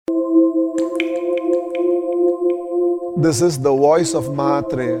This is the voice of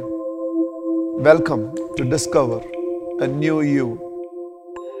Mahatreya. Welcome to discover a new you.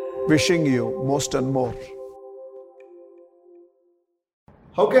 Wishing you most and more.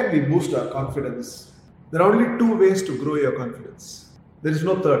 How can we boost our confidence? There are only two ways to grow your confidence. There is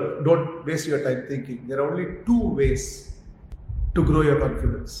no third. Don't waste your time thinking. There are only two ways to grow your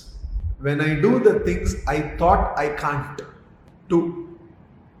confidence. When I do the things I thought I can't do.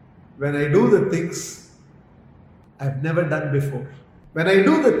 When I do the things I've never done before. When I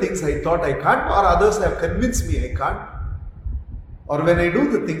do the things I thought I can't, or others have convinced me I can't, or when I do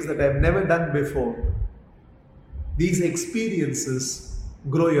the things that I've never done before, these experiences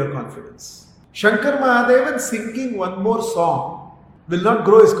grow your confidence. Shankar Mahadevan singing one more song will not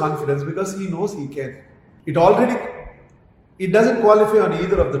grow his confidence because he knows he can. It doesn't qualify on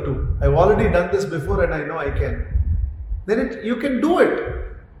either of the two. I've already done this before and I know I can. Then you can do it.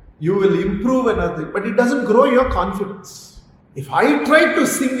 You will improve another thing, but it doesn't grow your confidence. If I try to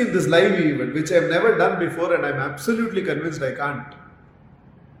sing in this live event, which I've never done before and I'm absolutely convinced I can't,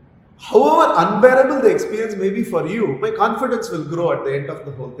 however unbearable the experience may be for you, my confidence will grow at the end of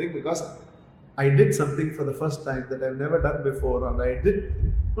the whole thing because I did something for the first time that I've never done before, or I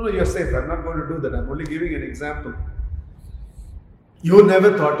did. No, you're safe. I'm not going to do that. I'm only giving an example. You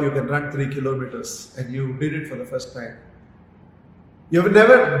never thought you can run 3 kilometers and you did it for the first time. You've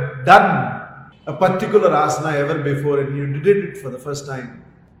never done a particular asana ever before and you did it for the first time.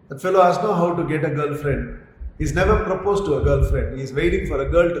 That fellow has know how to get a girlfriend. He's never proposed to a girlfriend. He's waiting for a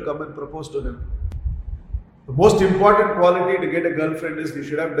girl to come and propose to him. The most important quality to get a girlfriend is you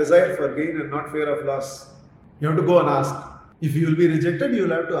should have desire for gain and not fear of loss. You have to go and ask. If you will be rejected, you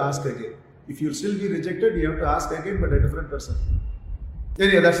will have to ask again. If you will still be rejected, you have to ask again, but a different person.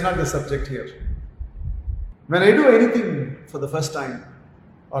 Anyway, that's not the subject here. When I do anything for the first time,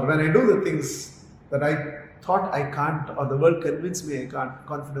 or when I do the things that I thought I can't, or the world convinced me I can't,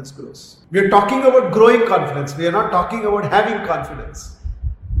 confidence grows. We are talking about growing confidence. We are not talking about having confidence.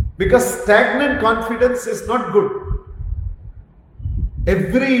 Because stagnant confidence is not good.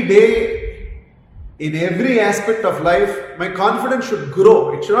 Every day, in every aspect of life, my confidence should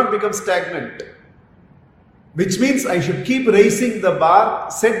grow. It should not become stagnant. Which means I should keep raising the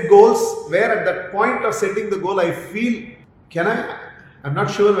bar, set goals where at that point of setting the goal I feel, can I? I'm not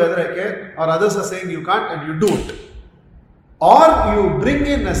sure whether I can, or others are saying you can't and you do it. Or you bring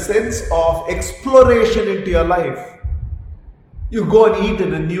in a sense of exploration into your life. You go and eat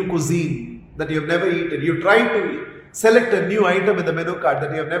in a new cuisine that you have never eaten. You try to select a new item in the menu card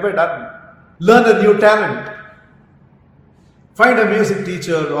that you have never done. Learn a new talent. Find a music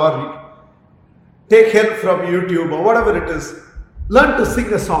teacher or take help from YouTube or whatever it is. Learn to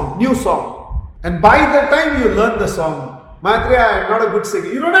sing a song, new song. And by the time you learn the song, Mahatreya, I'm not a good singer.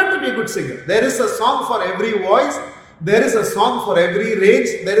 You don't have to be a good singer. There is a song for every voice. There is a song for every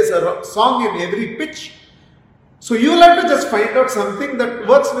range. There is a song in every pitch. So you will have to just find out something that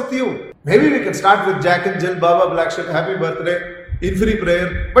works with you. Maybe we can start with Jack and Jill, Baba Black Sheep, Happy Birthday, Infree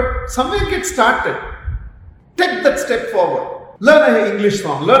Prayer. But somewhere get started. Take that step forward. Learn an English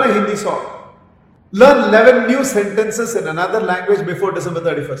song. Learn a Hindi song. Learn 11 new sentences in another language before December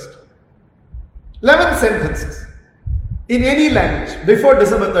 31st. 11 sentences. In any language, before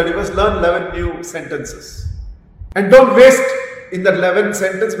December 31st, learn 11 new sentences. And don't waste in that 11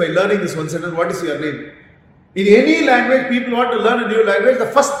 sentence by learning this one sentence, what is your name? In any language, people want to learn a new language, the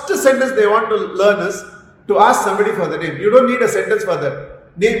first sentence they want to learn is to ask somebody for the name. You don't need a sentence for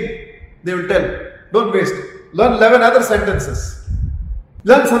that. Name, they will tell. Don't waste. Learn 11 other sentences.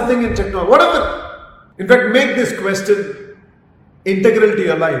 Learn something in technology, whatever. In fact, make this question integral to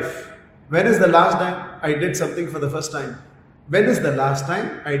your life. When is the last time I did something for the first time? When is the last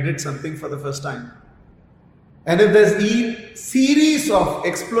time I did something for the first time? And if there's a series of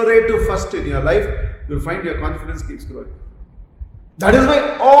explorative first in your life, you'll find your confidence keeps growing. That is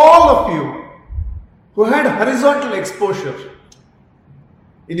why all of you who had horizontal exposure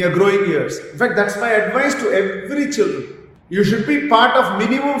in your growing years, in fact, that's my advice to every children. You should be part of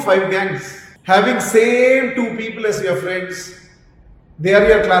minimum 5 gangs. Having same 2 people as your friends, they are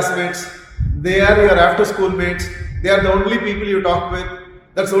your classmates, they are your after school mates, they are the only people you talk with,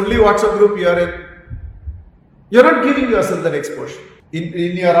 that's the only WhatsApp group you are in. You're not giving yourself that exposure.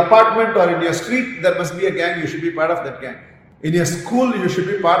 In your apartment or in your street, there must be a gang, you should be part of that gang. In your school, you should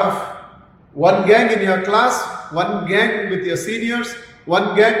be part of one gang in your class, one gang with your seniors,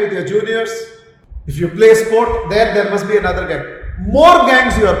 one gang with your juniors. If you play sport, there must be another gang. More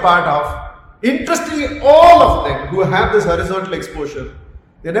gangs you are part of. Interestingly, all of them who have this horizontal exposure,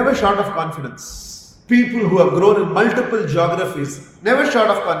 they're never short of confidence. People who have grown in multiple geographies, never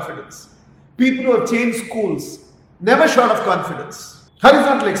short of confidence. People who have changed schools, Never short of confidence.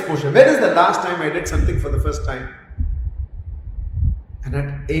 Horizontal exposure. When is the last time I did something for the first time? And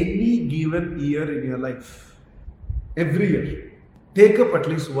at any given year in your life, every year, take up at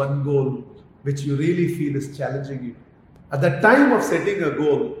least one goal which you really feel is challenging you. At the time of setting a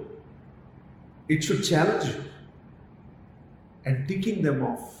goal, it should challenge you. And ticking them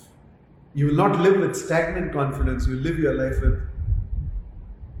off, you will not live with stagnant confidence, you will live your life with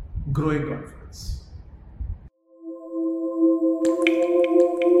growing confidence.